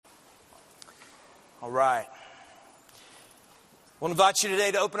All right. I want to invite you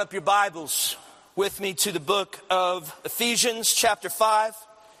today to open up your Bibles with me to the book of Ephesians chapter 5.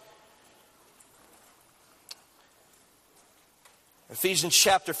 Ephesians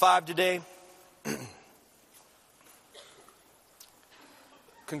chapter 5 today.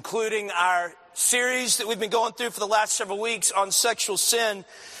 Concluding our series that we've been going through for the last several weeks on sexual sin.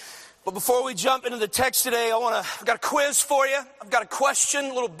 But before we jump into the text today, I've got a quiz for you. I've got a question,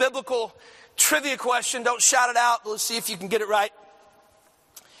 a little biblical trivia question. Don't shout it out. Let's see if you can get it right.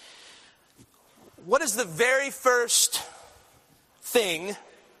 What is the very first thing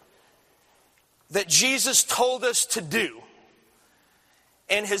that Jesus told us to do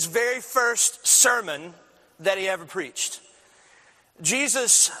in his very first sermon that he ever preached?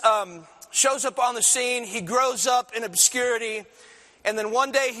 Jesus shows up on the scene. He grows up in obscurity. And then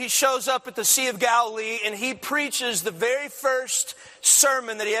one day he shows up at the Sea of Galilee and he preaches the very first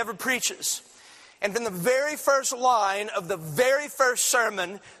sermon that he ever preaches. And then the very first line of the very first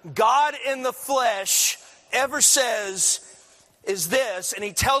sermon God in the flesh ever says is this, and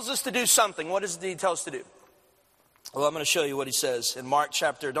he tells us to do something. What is it he tells us to do? Well, I'm going to show you what he says in Mark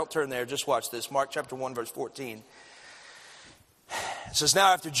chapter, don't turn there, just watch this. Mark chapter 1 verse 14. It says,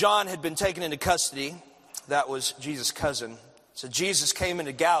 now after John had been taken into custody, that was Jesus' cousin. So Jesus came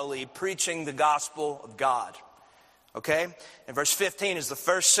into Galilee preaching the gospel of God. Okay? And verse 15 is the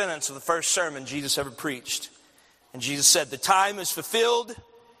first sentence of the first sermon Jesus ever preached. And Jesus said, the time is fulfilled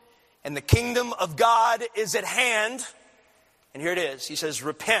and the kingdom of God is at hand. And here it is. He says,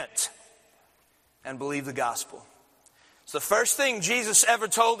 repent and believe the gospel. It's the first thing Jesus ever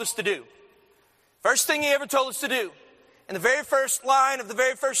told us to do. First thing he ever told us to do. In the very first line of the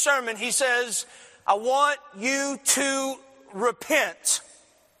very first sermon, he says, I want you to repent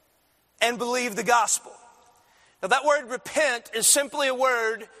and believe the gospel. Now that word repent is simply a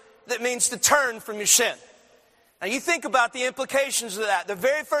word that means to turn from your sin. Now you think about the implications of that. The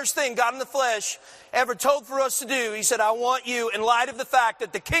very first thing God in the flesh ever told for us to do, he said, I want you, in light of the fact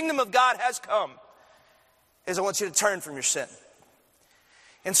that the kingdom of God has come, is I want you to turn from your sin.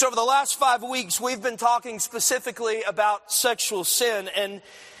 And so over the last 5 weeks, we've been talking specifically about sexual sin. And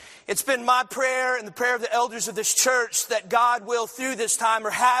it's been my prayer and the prayer of the elders of this church that God will, through this time,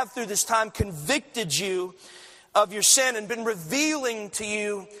 or have through this time, convicted you of your sin and been revealing to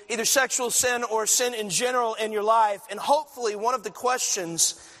you either sexual sin or sin in general in your life. And hopefully one of the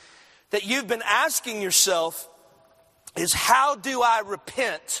questions that you've been asking yourself is, how do I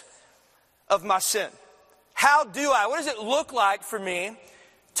repent of my sin? What does it look like for me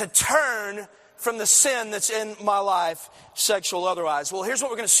to turn from the sin that's in my life, sexual otherwise? Well, here's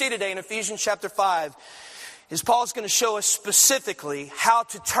what we're going to see today in Ephesians chapter 5. Is Paul's going to show us specifically how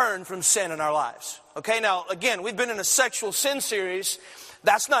to turn from sin in our lives. Okay, now again, we've been in a sexual sin series.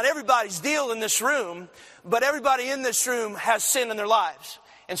 That's not everybody's deal in this room, but everybody in this room has sin in their lives.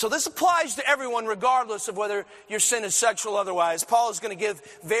 And so this applies to everyone regardless of whether your sin is sexual or otherwise. Paul is going to give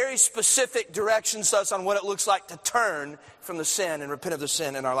very specific directions to us on what it looks like to turn from the sin and repent of the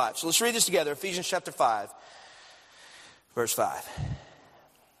sin in our lives. So let's read this together. Ephesians chapter 5, verse 5.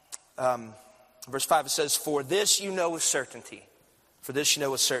 Verse 5, it says, For this you know with certainty,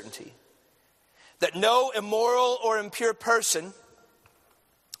 that no immoral or impure person,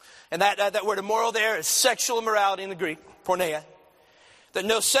 and that word immoral there is sexual immorality in the Greek, porneia, that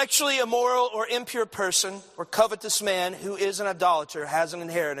no sexually immoral or impure person or covetous man who is an idolater has an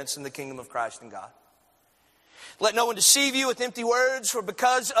inheritance in the kingdom of Christ and God. Let no one deceive you with empty words, for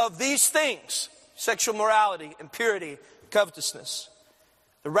because of these things, sexual morality, impurity, covetousness,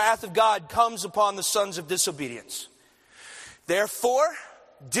 the wrath of God comes upon the sons of disobedience. Therefore,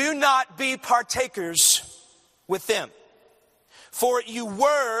 do not be partakers with them. For you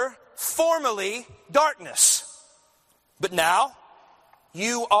were formerly darkness, but now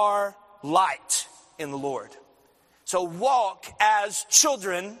you are light in the Lord. So walk as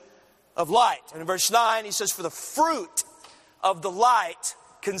children of light. And in verse 9, he says, For the fruit of the light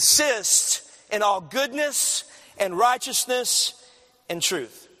consists in all goodness and righteousness and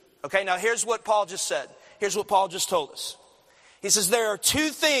truth. Okay, now here's what Paul just said. Here's what Paul just told us. He says there are two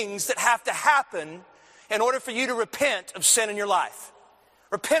things that have to happen in order for you to repent of sin in your life.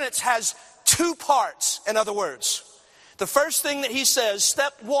 Repentance has two parts, in other words. The first thing that he says,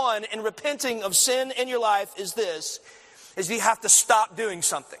 step one in repenting of sin in your life is this, is you have to stop doing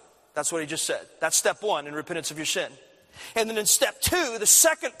something. That's what he just said. That's step one in repentance of your sin. And then in step two, the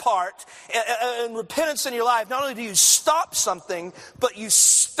second part, in repentance in your life, not only do you stop something, but you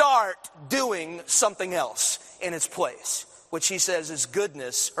start doing something else in its place. which he says is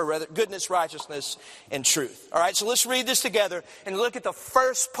goodness, or rather goodness, righteousness, and truth. All right, so let's read this together and look at the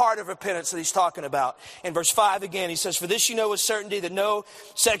first part of repentance that he's talking about. In verse 5 again, he says, "For this you know with certainty that no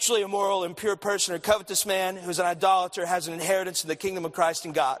sexually immoral, impure person or covetous man who is an idolater has an inheritance in the kingdom of Christ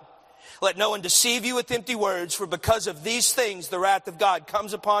and God. Let no one deceive you with empty words, for because of these things the wrath of God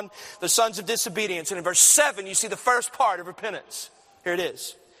comes upon the sons of disobedience." And in verse 7, you see the first part of repentance. Here it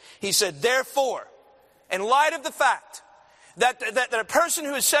is. He said, "Therefore, in light of the fact that a person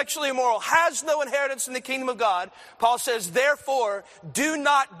who is sexually immoral has no inheritance in the kingdom of God," Paul says, "therefore, do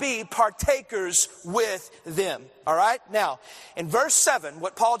not be partakers with them." All right? Now, in verse 7,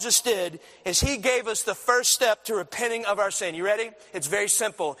 what Paul just did is he gave us the first step to repenting of our sin. You ready? It's very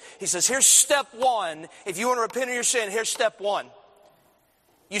simple. He says, here's step one. If you want to repent of your sin, here's step one.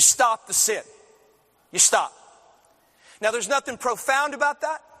 You stop the sin. You stop. Now, there's nothing profound about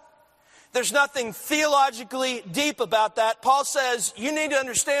that. There's nothing theologically deep about that. Paul says you need to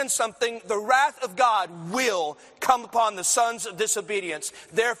understand something. The wrath of God will come upon the sons of disobedience.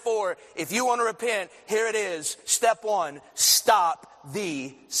 Therefore, if you want to repent, here it is. Step one, stop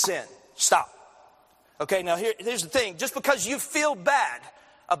the sin. Stop. Okay, now here's the thing. Just because you feel bad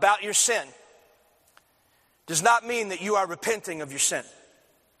about your sin does not mean that you are repenting of your sin.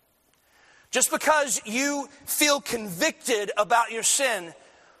 Just because you feel convicted about your sin,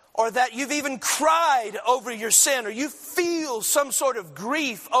 or that you've even cried over your sin, or you feel some sort of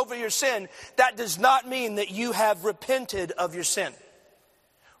grief over your sin, that does not mean that you have repented of your sin.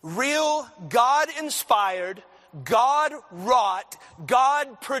 Real God-inspired, God-wrought,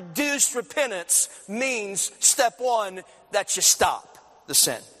 God-produced repentance means, step one, that you stop the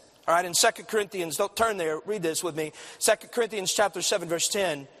sin. All right, in 2 Corinthians, don't turn there, read this with me. 2 Corinthians chapter 7, verse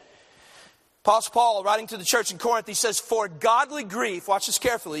 10. Apostle Paul, writing to the church in Corinth, he says, "For godly grief," watch this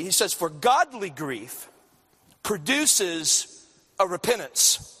carefully, he says, "For godly grief produces a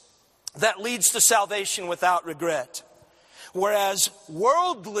repentance that leads to salvation without regret, whereas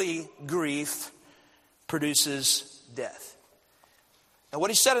worldly grief produces death." Now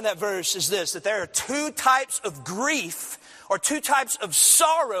what he said in that verse is this, that there are two types of grief or two types of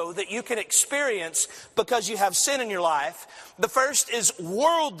sorrow that you can experience because you have sin in your life. The first is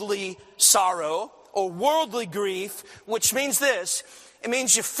worldly sorrow or worldly grief, which means this. It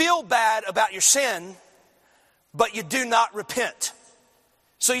means you feel bad about your sin, but you do not repent.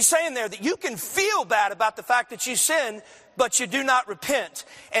 So he's saying there that you can feel bad about the fact that you sin, but you do not repent.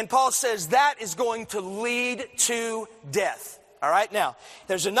 And Paul says that is going to lead to death. All right, now,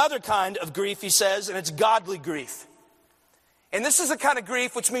 there's another kind of grief, he says, and it's godly grief. And this is a kind of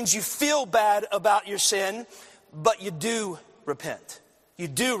grief which means you feel bad about your sin, but you do repent. You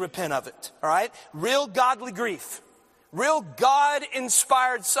do repent of it, all right? Real godly grief, real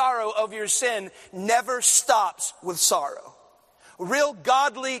God-inspired sorrow of your sin never stops with sorrow. Real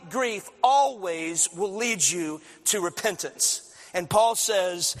godly grief always will lead you to repentance. And Paul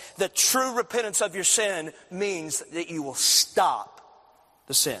says that true repentance of your sin means that you will stop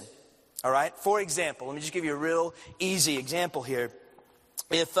the sin. All right, for example, let me just give you a real easy example here.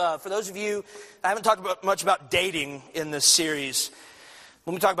 If, for those of you, I haven't talked much about dating in this series.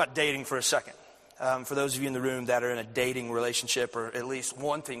 Let me talk about dating for a second. For those of you in the room that are in a dating relationship, or at least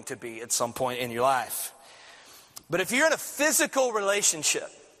wanting to be at some point in your life. But if you're in a physical relationship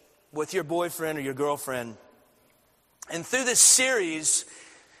with your boyfriend or your girlfriend, and through this series,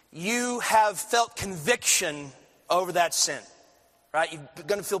 you have felt conviction over that sin. Right? You're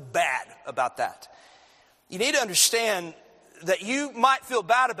going to feel bad about that. You need to understand that you might feel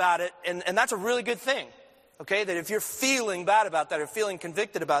bad about it, and that's a really good thing. Okay? That if you're feeling bad about that or feeling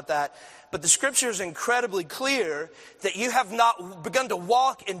convicted about that, but the scripture is incredibly clear that you have not begun to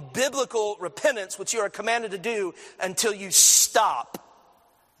walk in biblical repentance, which you are commanded to do, until you stop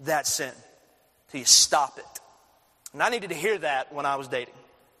that sin. Until you stop it. And I needed to hear that when I was dating.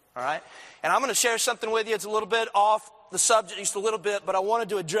 All right? And I'm going to share something with you. It's a little bit off the subject just a little bit, but I wanted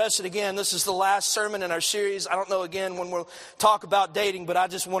to address it again. This is the last sermon in our series. I don't know again when we'll talk about dating, but I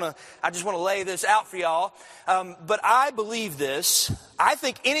just want to lay this out for y'all. But I believe this. I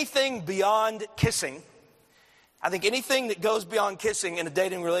think anything beyond kissing, I think anything that goes beyond kissing in a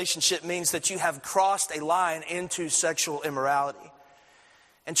dating relationship means that you have crossed a line into sexual immorality.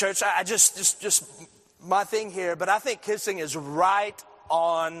 And church, I just my thing here, but I think kissing is right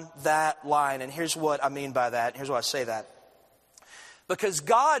on that line. And here's what I mean by that. Here's why I say that. Because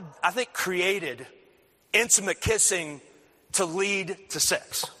God, I think, created intimate kissing to lead to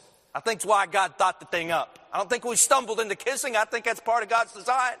sex. I think that's why God thought the thing up. I don't think we stumbled into kissing. I think that's part of God's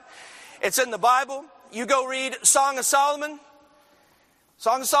design. It's in the Bible. You go read Song of Solomon.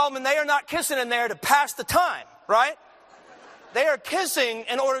 Song of Solomon, they are not kissing in there to pass the time, right? They are kissing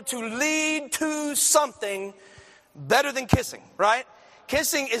in order to lead to something better than kissing, right?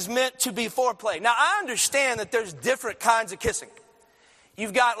 Kissing is meant to be foreplay. Now, I understand that there's different kinds of kissing.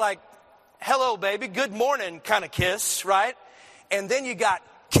 You've got like, hello, baby, good morning kind of kiss, right? And then you got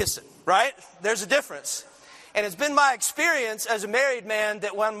kissing, right? There's a difference. And it's been my experience as a married man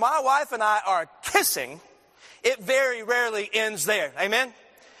that when my wife and I are kissing, it very rarely ends there. Amen?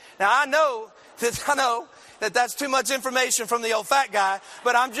 Now, I know that that's too much information from the old fat guy,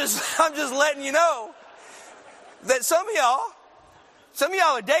 but I'm just letting you know that some of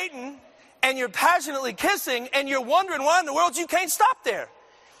y'all are dating and you're passionately kissing and you're wondering why in the world you can't stop there.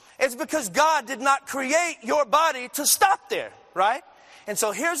 It's because God did not create your body to stop there, right? And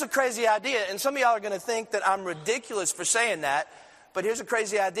so here's a crazy idea, and some of y'all are going to think that I'm ridiculous for saying that, but here's a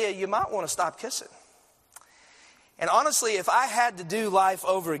crazy idea. You might want to stop kissing. And honestly, if I had to do life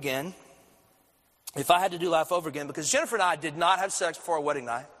over again, because Jennifer and I did not have sex before our wedding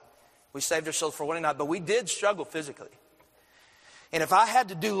night. We saved ourselves for a wedding night, but we did struggle physically. And if I had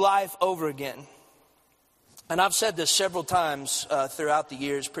to do life over again, and I've said this several times throughout the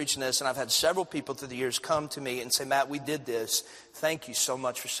years preaching this, and I've had several people through the years come to me and say, Matt, we did this. Thank you so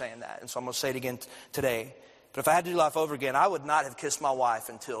much for saying that. And so I'm going to say it again today. But if I had to do life over again, I would not have kissed my wife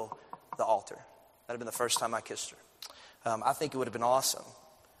until the altar. That would have been the first time I kissed her. I think it would have been awesome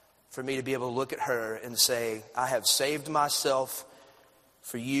for me to be able to look at her and say, I have saved myself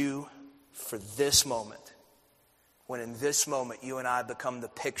for you for this moment. When in this moment you and I become the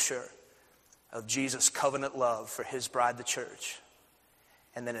picture of Jesus' covenant love for his bride, the church.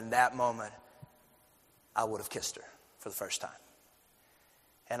 And then in that moment, I would have kissed her for the first time.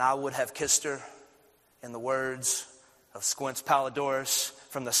 And I would have kissed her in the words of Squints Palladorus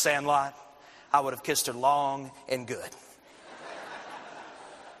from The Sandlot. I would have kissed her long and good.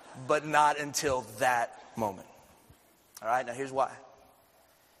 But not until that moment. All right, now here's why.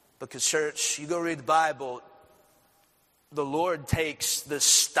 Because church, you go read the Bible, the Lord takes this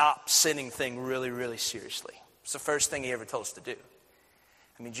stop sinning thing really, really seriously. It's the first thing he ever told us to do.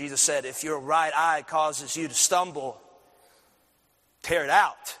 I mean, Jesus said, if your right eye causes you to stumble, tear it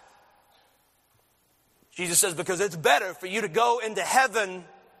out. Jesus says, because it's better for you to go into heaven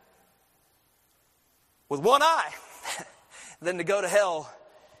with one eye than to go to hell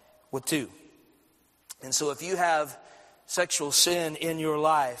with two. And so if you have sexual sin in your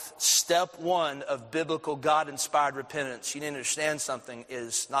life, step one of biblical God-inspired repentance, you need to understand something,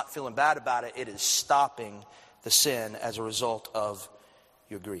 is not feeling bad about it. It is stopping the sin as a result of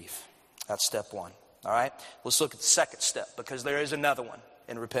your grief. That's step one. All right? Let's look at the second step, because there is another one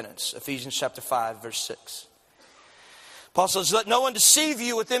in repentance. Ephesians chapter 5, verse 6. Paul says, let no one deceive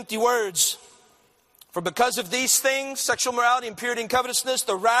you with empty words. For because of these things, sexual morality, impurity, and covetousness,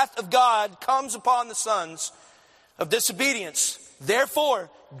 the wrath of God comes upon the sons of disobedience. Therefore,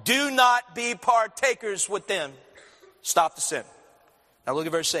 do not be partakers with them. Stop the sin. Now look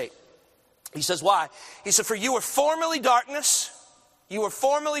at verse 8. He says, why? He said, for you were formerly darkness. You were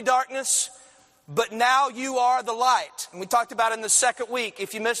formerly darkness, but now you are the light. And we talked about it in the second week.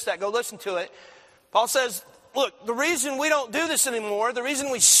 If you missed that, go listen to it. Paul says, look, the reason we don't do this anymore, the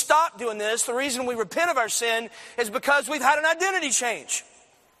reason we stop doing this, the reason we repent of our sin is because we've had an identity change.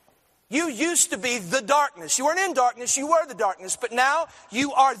 You used to be the darkness. You weren't in darkness, you were the darkness. But now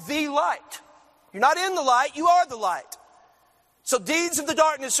you are the light. You're not in the light, you are the light. So deeds of the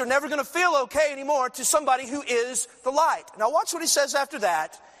darkness are never going to feel okay anymore to somebody who is the light. Now watch what he says after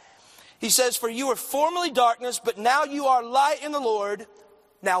that. He says, for you were formerly darkness, but now you are light in the Lord.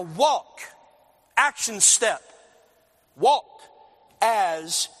 Now walk. Action step. Walk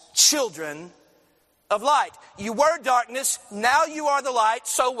as children of light. You were darkness, now you are the light.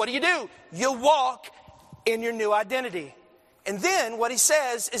 So what do? You walk in your new identity. And then what he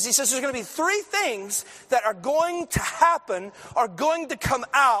says is, he says there's going to be three things that are going to happen, are going to come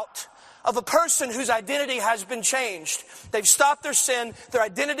out of a person whose identity has been changed. They've stopped their sin, their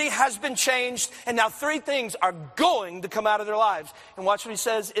identity has been changed, and now three things are going to come out of their lives. And watch what he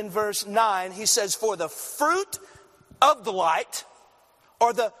says in verse 9. He says, for the fruit of the light,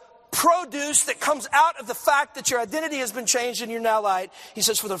 or the produce that comes out of the fact that your identity has been changed and you're now light. He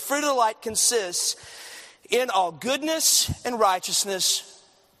says, for the fruit of the light consists in all goodness and righteousness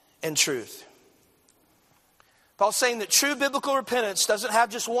and truth. Paul's saying that true biblical repentance doesn't have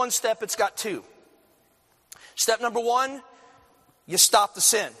just one step, it's got two. Step number one, you stop the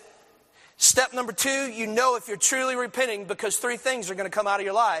sin. Step number two, you know if you're truly repenting, because three things are going to come out of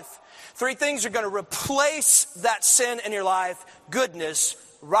your life. Three things are going to replace that sin in your life: goodness,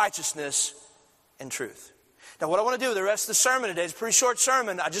 righteousness, and truth. Now what I want to do the rest of the sermon today is a pretty short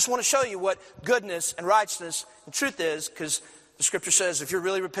sermon. I just want to show you what goodness and righteousness and truth is, because The scripture says if you're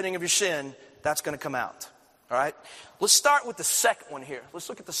really repenting of your sin, that's going to come out. All right? Let's start with the second one here. Let's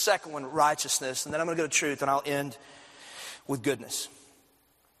look at the second one, righteousness, and then I'm going to go to truth, and I'll end with goodness.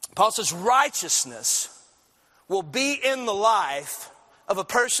 Paul says righteousness will be in the life of a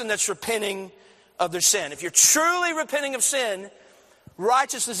person that's repenting of their sin. If you're truly repenting of sin,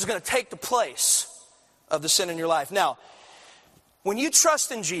 righteousness is going to take the place of the sin in your life. Now, when you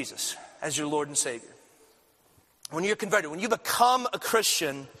trust in Jesus as your Lord and Savior, when you're converted, when you become a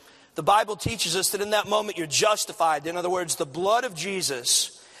Christian, the Bible teaches us that in that moment you're justified. In other words, the blood of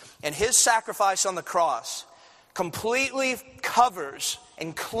Jesus and His sacrifice on the cross completely covers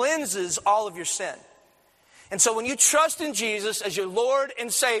and cleanses all of your sin. And so when you trust in Jesus as your Lord and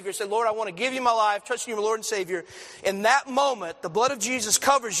Savior, say, Lord, I want to give you my life, trust in you, Lord and Savior. In that moment, the blood of Jesus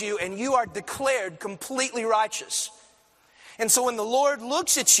covers you and you are declared completely righteous. And so when the Lord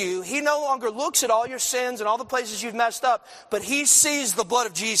looks at you, He no longer looks at all your sins and all the places you've messed up, but He sees the blood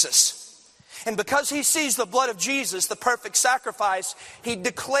of Jesus. And because He sees the blood of Jesus, the perfect sacrifice, He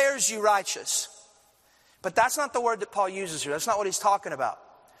declares you righteous. But that's not the word that Paul uses here. That's not what he's talking about.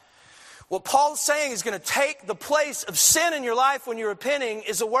 What Paul's saying is going to take the place of sin in your life when you're repenting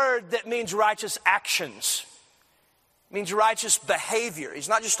is a word that means righteous actions. It means righteous behavior. He's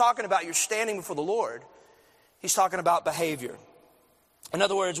not just talking about your standing before the Lord. He's talking about behavior. In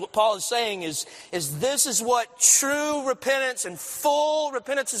other words, what Paul is saying is this is what true repentance and full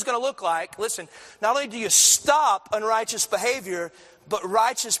repentance is going to look like. Listen, not only do you stop unrighteous behavior, but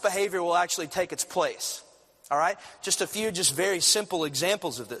righteous behavior will actually take its place. All right? Just a few very simple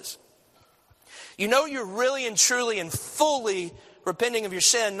examples of this. You know you're really and truly and fully repenting of your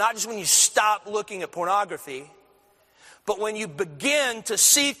sin, not just when you stop looking at pornography, but when you begin to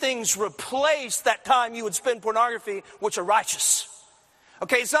see things replace that time you would spend pornography, which are righteous.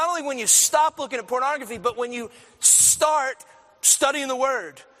 Okay, it's not only when you stop looking at pornography, but when you start studying the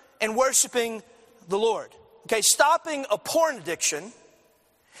Word and worshiping the Lord. Okay, stopping a porn addiction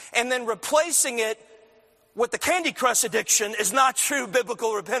and then replacing it with the Candy Crush addiction is not true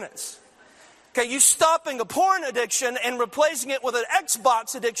biblical repentance. Okay, you stopping a porn addiction and replacing it with an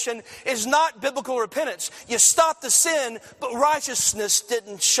Xbox addiction is not biblical repentance. You stopped the sin, but righteousness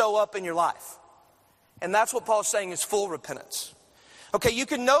didn't show up in your life. And that's what Paul's saying is full repentance. Okay, you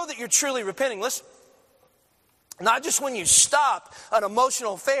can know that you're truly repenting. Listen, not just when you stop an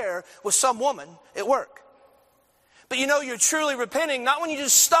emotional affair with some woman at work. But you know you're truly repenting not when you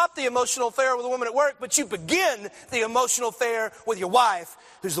just stop the emotional affair with a woman at work, but you begin the emotional affair with your wife,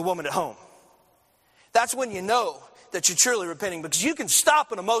 who's the woman at home. That's when you know that you're truly repenting, because you can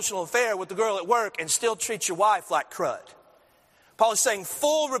stop an emotional affair with the girl at work and still treat your wife like crud. Paul is saying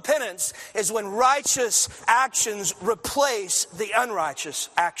full repentance is when righteous actions replace the unrighteous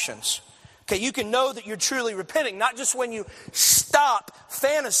actions. Okay, you can know that you're truly repenting, not just when you stop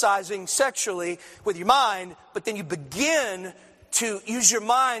fantasizing sexually with your mind, but then you begin to use your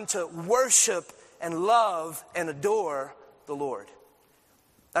mind to worship and love and adore the Lord.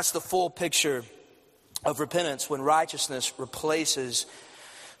 That's the full picture of repentance, when righteousness replaces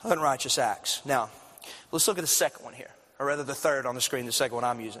unrighteous acts. Now, let's look at the second one here, or rather the third on the screen, the second one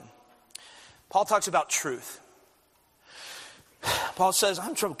I'm using. Paul talks about truth. Paul says, I'm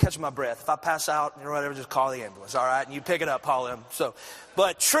in trouble catching my breath. If I pass out or whatever, just call the ambulance, all right? And you pick it up, Paul.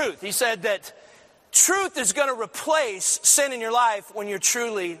 But truth, he said that truth is going to replace sin in your life when you're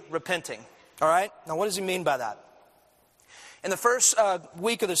truly repenting, all right? Now, what does he mean by that? In the first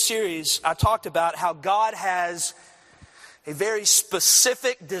week of the series, I talked about how God has a very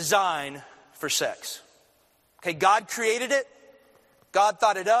specific design for sex. Okay, God created it. God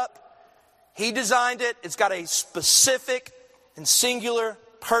thought it up. He designed it. It's got a specific and singular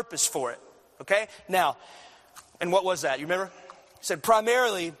purpose for it. Okay? Now, and what was that? You remember? He said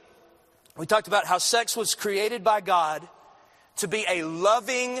primarily, we talked about how sex was created by God to be a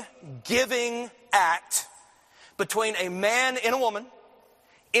loving, giving act between a man and a woman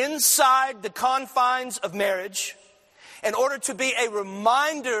inside the confines of marriage, in order to be a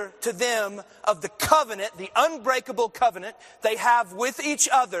reminder to them of the covenant, the unbreakable covenant they have with each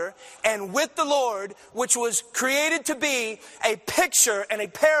other and with the Lord, which was created to be a picture and a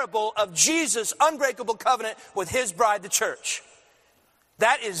parable of Jesus' unbreakable covenant with His bride, the church.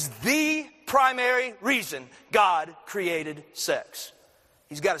 That is the primary reason God created sex.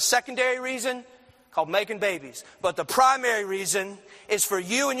 He's got a secondary reason called making babies. But the primary reason is for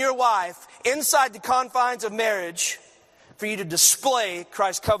you and your wife, inside the confines of marriage, for you to display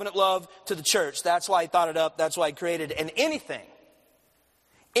Christ's covenant love to the church. That's why He thought it up. That's why He created it. And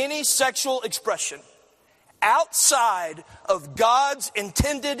any sexual expression outside of God's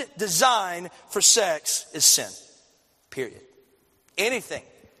intended design for sex is sin. Period. Anything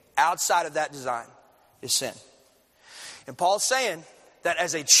outside of that design is sin. And Paul's saying that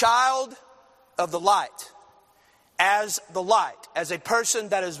as a child of the light, as a person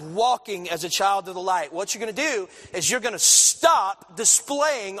that is walking as a child of the light, what you're going to do is you're going to stop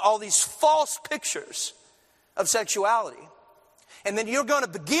displaying all these false pictures of sexuality. And then you're going to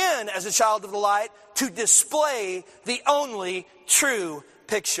begin as a child of the light to display the only true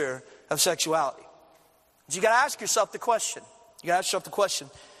picture of sexuality. But you got to ask yourself the question.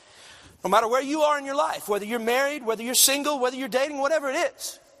 No matter where you are in your life, whether you're married, whether you're single, whether you're dating, whatever it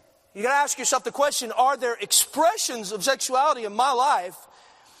is, you got to ask yourself the question, are there expressions of sexuality in my life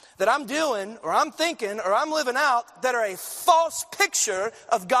that I'm doing or I'm thinking or I'm living out that are a false picture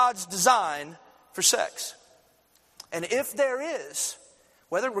of God's design for sex? And if there is,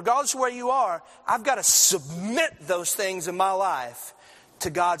 regardless of where you are, I've got to submit those things in my life to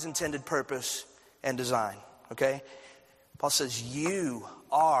God's intended purpose and design. Okay? Paul says, you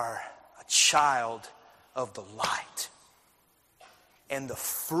are a child of the light. And the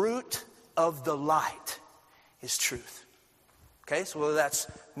fruit of the light is truth. Okay? So whether that's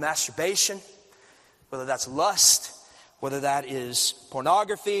masturbation, whether that's lust, whether that is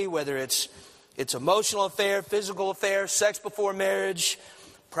pornography, whether it's emotional affair, physical affair, sex before marriage,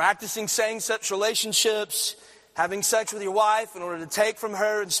 practicing same-sex relationships, having sex with your wife in order to take from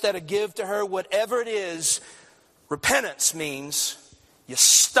her instead of give to her, whatever it is, repentance means you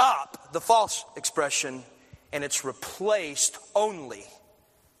stop the false expression and it's replaced only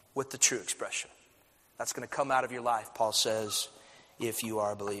with the true expression. That's going to come out of your life, Paul says, if you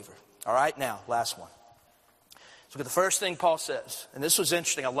are a believer. All right, now, last one. Look at the first thing Paul says. And this was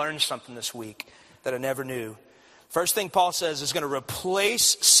interesting. I learned something this week that I never knew. First thing Paul says is going to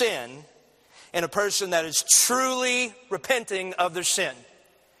replace sin in a person that is truly repenting of their sin.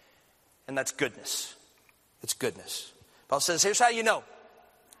 And that's goodness. It's goodness. Paul says, here's how you know.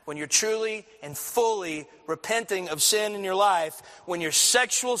 When you're truly and fully repenting of sin in your life, when your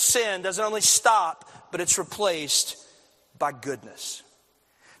sexual sin doesn't only stop, but it's replaced by goodness.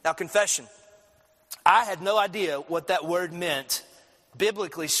 Now, confession. I had no idea what that word meant,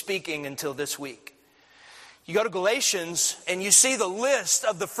 biblically speaking, until this week. You go to Galatians and you see the list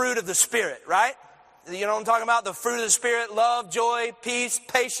of the fruit of the Spirit, right? You know what I'm talking about? The fruit of the Spirit: love, joy, peace,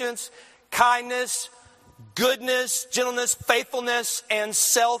 patience, kindness, goodness, gentleness, faithfulness, and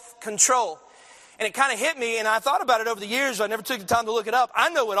self-control. And it kind of hit me, and I thought about it over the years. I never took the time to look it up. I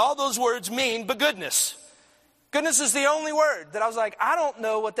know what all those words mean, but goodness. Goodness is the only word that I was like, I don't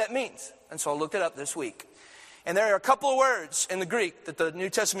know what that means. And so I looked it up this week. And there are a couple of words in the Greek that the New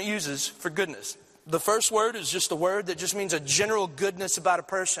Testament uses for goodness. The first word is just a word that just means a general goodness about a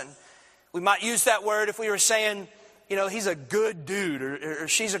person. We might use that word if we were saying, you know, he's a good dude, or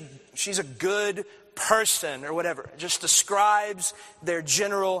she's a good person, or whatever. It just describes their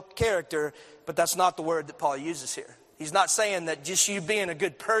general character, but that's not the word that Paul uses here. He's not saying that just you being a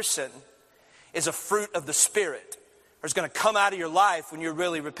good person is a fruit of the Spirit, or is going to come out of your life when you're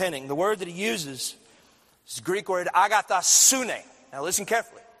really repenting. The word that he uses is the Greek word agathosune. Now listen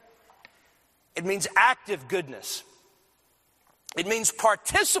carefully. It means active goodness. It means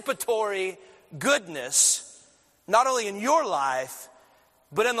participatory goodness, not only in your life,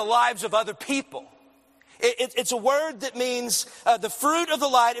 but in the lives of other people. It's a word that means the fruit of the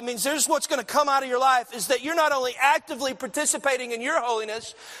light. It means there's what's going to come out of your life is that you're not only actively participating in your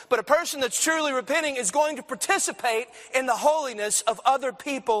holiness, but a person that's truly repenting is going to participate in the holiness of other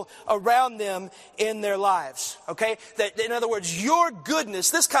people around them in their lives. Okay? That, in other words, your goodness,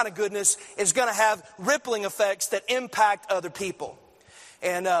 this kind of goodness, is going to have rippling effects that impact other people.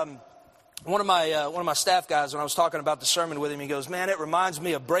 And one of my staff guys, when I was talking about the sermon with him, he goes, "Man, it reminds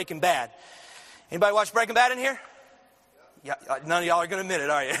me of Breaking Bad." Anybody watch Breaking Bad in here? Yeah, none of y'all are going to admit it,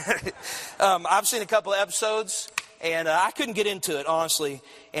 are you? I've seen a couple of episodes, and I couldn't get into it, honestly.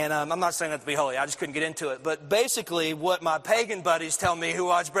 And I'm not saying that to be holy. I just couldn't get into it. But basically, what my pagan buddies tell me who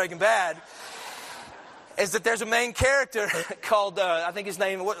watch Breaking Bad is that there's a main character called, I think his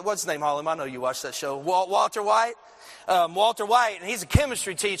name, what's his name, Harlem? I know you watched that show. Walter White. Walter White, and he's a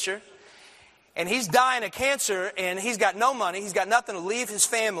chemistry teacher. And he's dying of cancer, and he's got no money. He's got nothing to leave his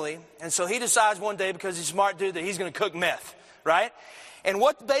family. And so he decides one day, because he's a smart dude, that he's going to cook meth, right? And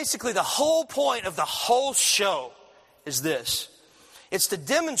what basically the whole point of the whole show is this. It's to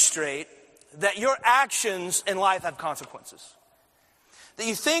demonstrate that your actions in life have consequences. That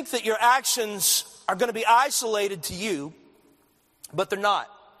you think that your actions are going to be isolated to you, but they're not.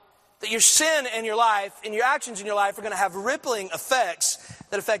 That your sin in your life and your actions in your life are going to have rippling effects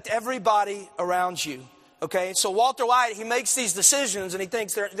that affect everybody around you. Okay, so Walter White, he makes these decisions and he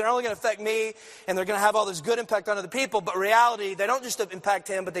thinks they're only going to affect me and they're going to have all this good impact on other people. But reality, they don't just impact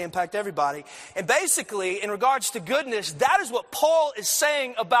him, but they impact everybody. And basically, in regards to goodness, that is what Paul is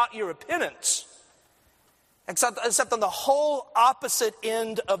saying about your repentance. Except on the whole opposite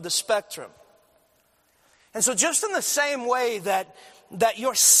end of the spectrum. And so just in the same way that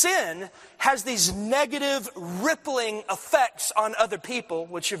your sin has these negative rippling effects on other people,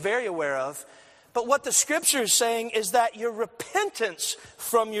 which you're very aware of, but what the scripture is saying is that your repentance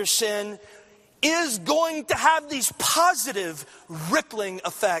from your sin is going to have these positive rippling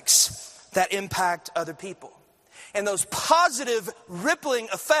effects that impact other people. And those positive rippling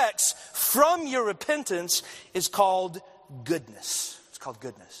effects from your repentance is called goodness. It's called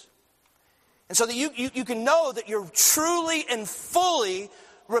goodness. And so that you can know that you're truly and fully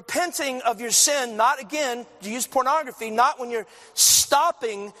repenting of your sin, not again, to use pornography, not when you're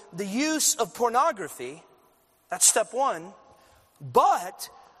stopping the use of pornography. That's step one. But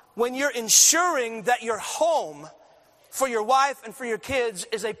when you're ensuring that your home for your wife and for your kids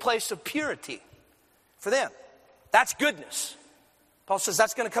is a place of purity for them. That's goodness. Paul says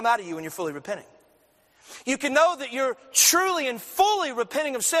that's going to come out of you when you're fully repenting. You can know that you're truly and fully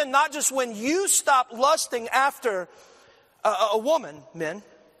repenting of sin, not just when you stop lusting after a woman, men,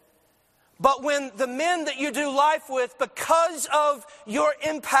 but when the men that you do life with, because of your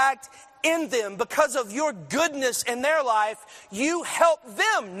impact in them, because of your goodness in their life, you help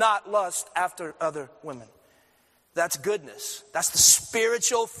them not lust after other women. That's goodness. That's the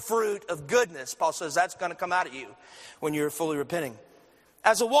spiritual fruit of goodness. Paul says that's going to come out of you when you're fully repenting.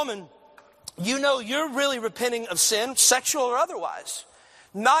 As a woman, you know you're really repenting of sin, sexual or otherwise.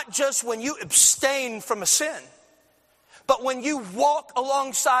 Not just when you abstain from a sin, but when you walk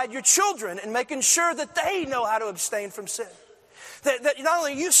alongside your children and making sure that they know how to abstain from sin. That not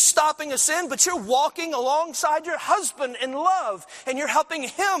only are you stopping a sin, but you're walking alongside your husband in love and you're helping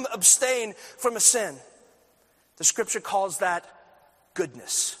him abstain from a sin. The scripture calls that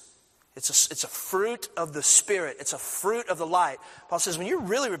goodness. It's a fruit of the Spirit. It's a fruit of the light. Paul says when you're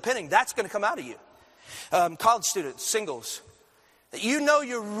really repenting, that's going to come out of you. College students, singles, that you know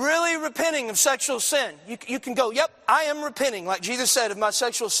you're really repenting of sexual sin. You can go, yep, I am repenting, like Jesus said, of my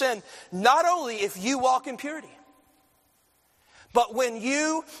sexual sin. Not only if you walk in purity, but when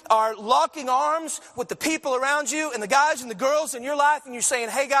you are locking arms with the people around you and the guys and the girls in your life and you're saying,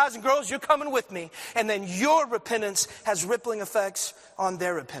 hey guys and girls, you're coming with me. And then your repentance has rippling effects on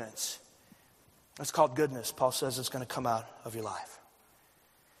their repentance. That's called goodness. Paul says it's going to come out of your life.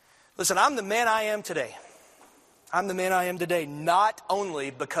 Listen, I'm the man I am today. I'm the man I am today not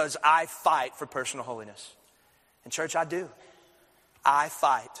only because I fight for personal holiness. In church, I do. I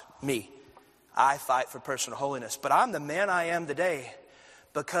fight for personal holiness. But I'm the man I am today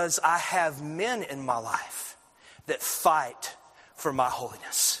because I have men in my life that fight for my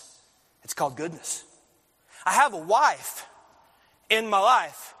holiness. It's called goodness. I have a wife in my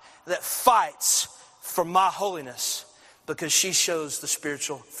life that fights for my holiness because she shows the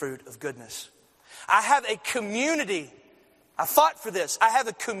spiritual fruit of goodness. I have a community. I fought for this. I have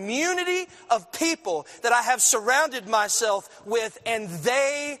a community of people that I have surrounded myself with, and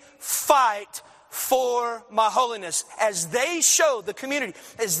they fight for my holiness. As they show the community,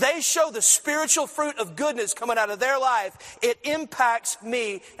 as they show the spiritual fruit of goodness coming out of their life, it impacts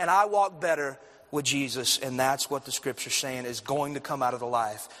me, and I walk better with Jesus. And that's what the scripture's saying is going to come out of the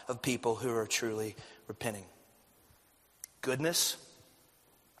life of people who are truly repenting. Goodness,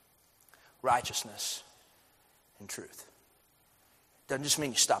 righteousness, and truth. Doesn't just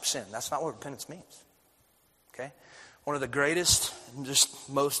mean you stop sin. That's not what repentance means. Okay? One of the greatest and just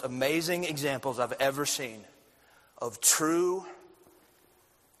most amazing examples I've ever seen of true,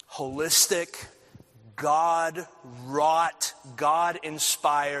 holistic, God-wrought,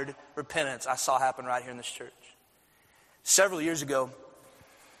 God-inspired repentance I saw happen right here in this church. Several years ago,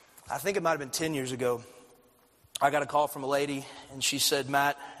 I think it might have been 10 years ago, I got a call from a lady, and she said,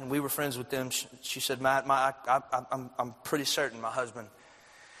 Matt, and we were friends with them. She said, Matt, I'm pretty certain my husband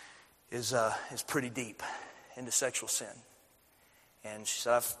is pretty deep into sexual sin. And she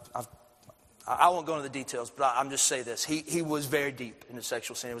said, I won't go into the details, but I'm just say this. He was very deep into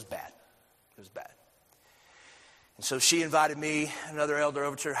sexual sin. It was bad. It was bad. And so she invited me, another elder,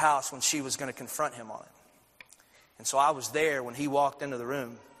 over to her house when she was going to confront him on it. And so I was there when he walked into the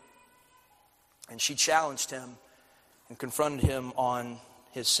room. And she challenged him and confronted him on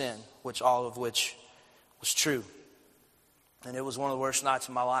his sin, all of which was true. And it was one of the worst nights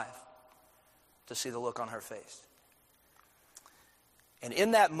of my life to see the look on her face. And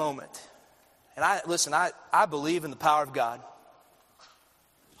in that moment, and I believe in the power of God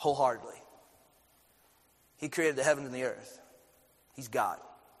wholeheartedly. He created the heaven and the earth. He's God.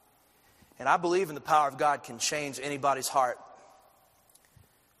 And I believe in the power of God can change anybody's heart.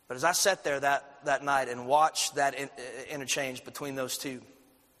 But as I sat there that night and watched that interchange between those two,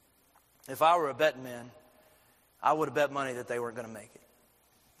 if I were a betting man, I would have bet money that they weren't going to make it.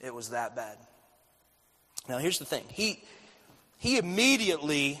 It was that bad. Now here's the thing. He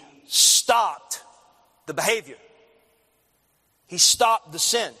immediately stopped the behavior. He stopped the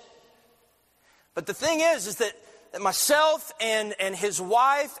sin. But the thing is that myself and his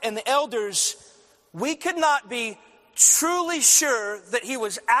wife and the elders, we could not be truly sure that he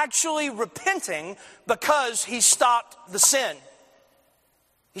was actually repenting because he stopped the sin.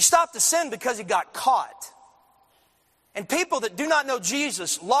 He stopped the sin because he got caught. And people that do not know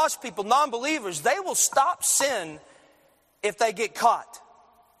Jesus, lost people, non-believers, they will stop sin if they get caught.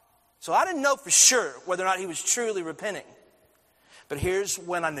 So I didn't know for sure whether or not he was truly repenting. But here's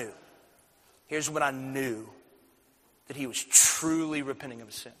when I knew. Here's when I knew that he was truly repenting of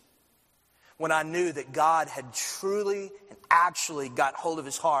his sin. When I knew that God had truly and actually got hold of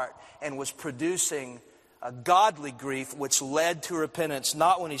his heart and was producing a godly grief which led to repentance,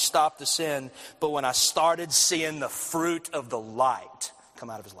 not when he stopped the sin, but when I started seeing the fruit of the light come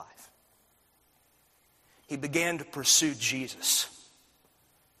out of his life. He began to pursue Jesus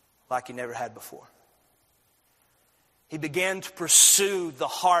like he never had before. He began to pursue the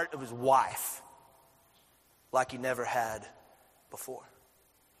heart of his wife like he never had before.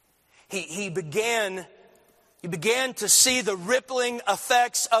 He began to see the rippling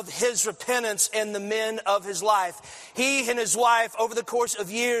effects of his repentance in the men of his life. He and his wife, over the course of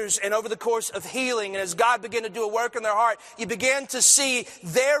years and over the course of healing, and as God began to do a work in their heart, you began to see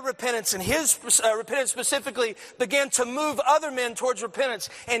their repentance, and his repentance specifically began to move other men towards repentance.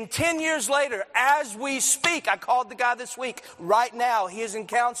 And 10 years later, as we speak, I called the guy this week. Right now, he is in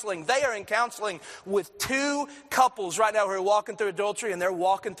counseling. They are in counseling with 2 couples right now who are walking through adultery, and they're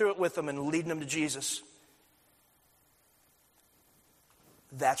walking through it with them and leading them to Jesus.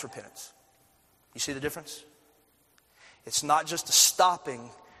 That's repentance. You see the difference? It's not just a stopping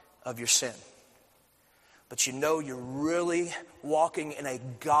of your sin, but you know you're really walking in a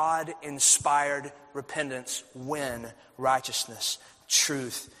God-inspired repentance when righteousness,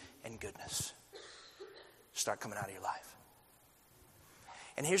 truth, and goodness start coming out of your life.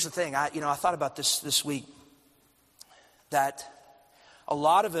 And here's the thing. I thought about this week, that a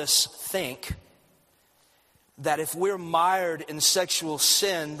lot of us think that if we're mired in sexual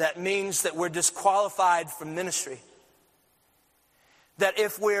sin, that means that we're disqualified from ministry. That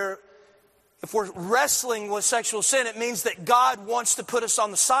if we're wrestling with sexual sin, it means that God wants to put us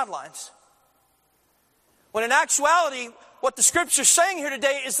on the sidelines. When in actuality, what the Scripture's saying here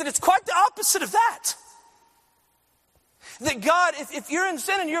today is that it's quite the opposite of that. That God, if you're in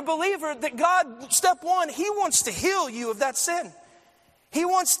sin and you're a believer, that God, step one, He wants to heal you of that sin. He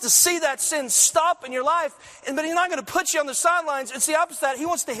wants to see that sin stop in your life, but He's not going to put you on the sidelines. It's the opposite of that. He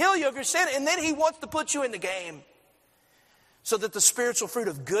wants to heal you of your sin, and then He wants to put you in the game so that the spiritual fruit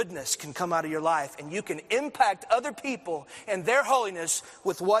of goodness can come out of your life, and you can impact other people and their holiness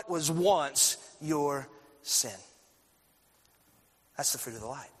with what was once your sin. That's the fruit of the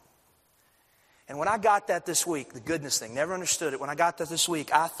light. And when I got that this week, the goodness thing, never understood it. When I got that this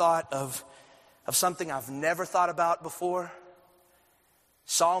week, I thought of something I've never thought about before.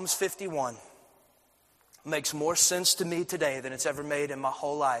 Psalms 51 makes more sense to me today than it's ever made in my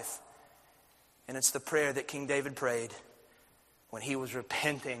whole life. And it's the prayer that King David prayed when he was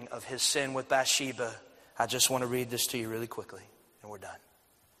repenting of his sin with Bathsheba. I just want to read this to you really quickly, and we're done.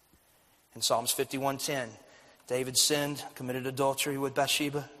 In Psalms 51:10, David sinned, committed adultery with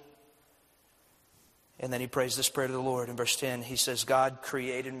Bathsheba. And then he prays this prayer to the Lord. In verse 10, he says, God,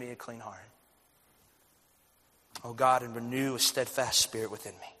 create in me a clean heart. O God, and renew a steadfast spirit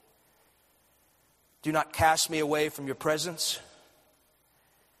within me. Do not cast me away from your presence,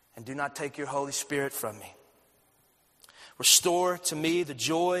 and do not take your Holy Spirit from me. Restore to me the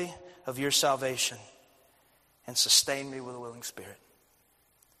joy of your salvation, and sustain me with a willing spirit.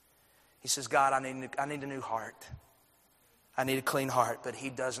 He says, God, I need a new heart. I need a clean heart, but he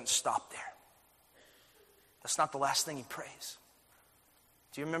doesn't stop there. That's not the last thing he prays.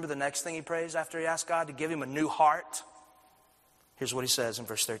 Do you remember the next thing he prays after he asked God to give him a new heart? Here's what he says in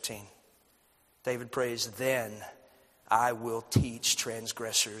verse 13. David prays, then I will teach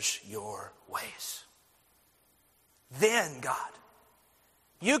transgressors your ways. Then, God,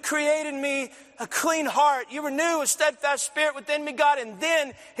 you created me a clean heart. You renew a steadfast spirit within me, God. And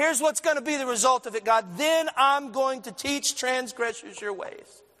then, here's what's going to be the result of it, God. Then I'm going to teach transgressors your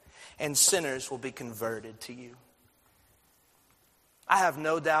ways, and sinners will be converted to you. I have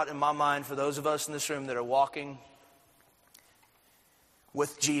no doubt in my mind for those of us in this room that are walking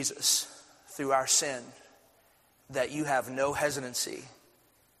with Jesus through our sin, that you have no hesitancy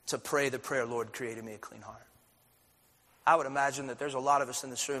to pray the prayer, Lord, create in me a clean heart. I would imagine that there's a lot of us in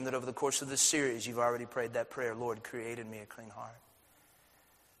this room that over the course of this series, you've already prayed that prayer, Lord, create in me a clean heart.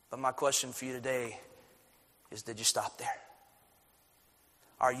 But my question for you today is, did you stop there?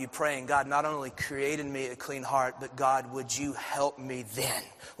 Are you praying, God, not only create in me a clean heart, but God, would you help me then,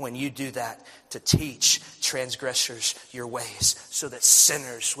 when you do that, to teach transgressors your ways so that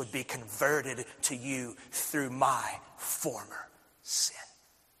sinners would be converted to you through my former sin?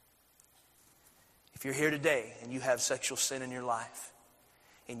 If you're here today and you have sexual sin in your life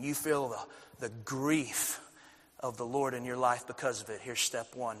and you feel the grief of the Lord in your life because of it, here's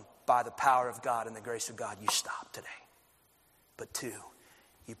step one. By the power of God and the grace of God, you stop today. But two,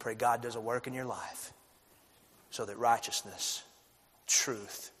 you pray God does a work in your life so that righteousness,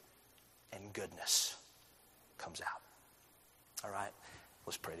 truth, and goodness comes out. All right?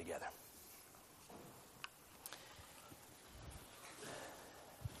 Let's pray together.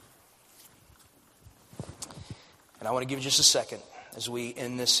 And I want to give you just a second as we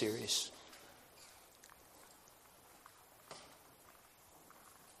end this series.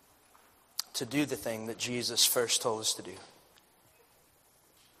 To do the thing that Jesus first told us to do.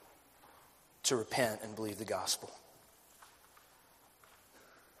 To repent and believe the gospel.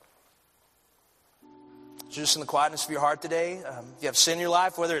 Just in the quietness of your heart today, if you have sin in your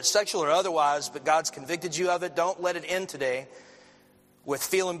life, whether it's sexual or otherwise, but God's convicted you of it, don't let it end today with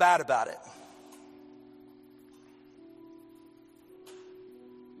feeling bad about it.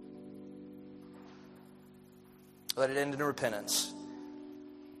 Let it end in repentance.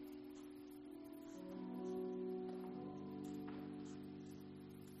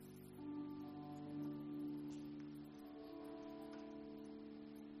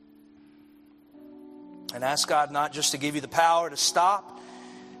 And ask God not just to give you the power to stop,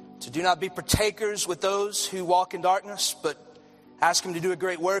 to do not be partakers with those who walk in darkness, but ask Him to do a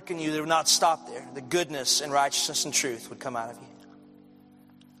great work in you that would not stop there. The goodness and righteousness and truth would come out of you.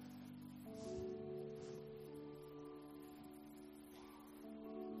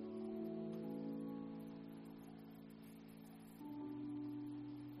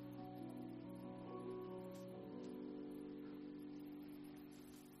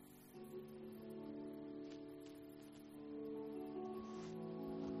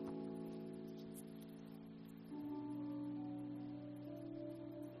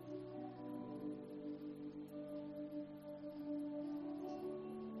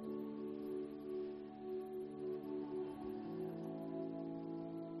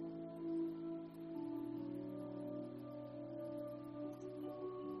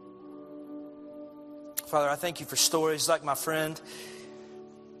 Father, I thank you for stories like my friend.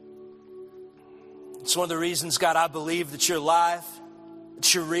 It's one of the reasons, God, I believe that you're alive,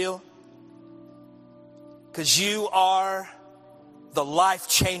 that you're real. Because you are the life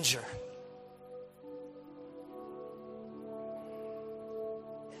changer.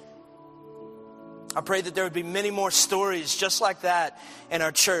 I pray that there would be many more stories just like that in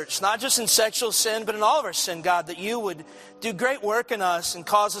our church. Not just in sexual sin, but in all of our sin, God, that you would do great work in us and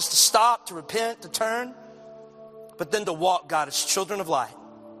cause us to stop, to repent, to turn, but then to walk, God, as children of light.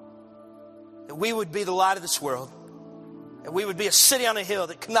 That we would be the light of this world. That we would be a city on a hill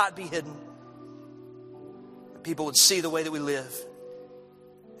that cannot be hidden. That people would see the way that we live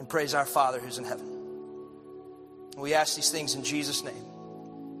and praise our Father who's in heaven. We ask these things in Jesus' name.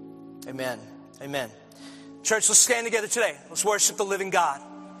 Amen. Amen. Church, let's stand together today. Let's worship the living God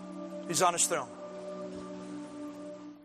who's on His throne.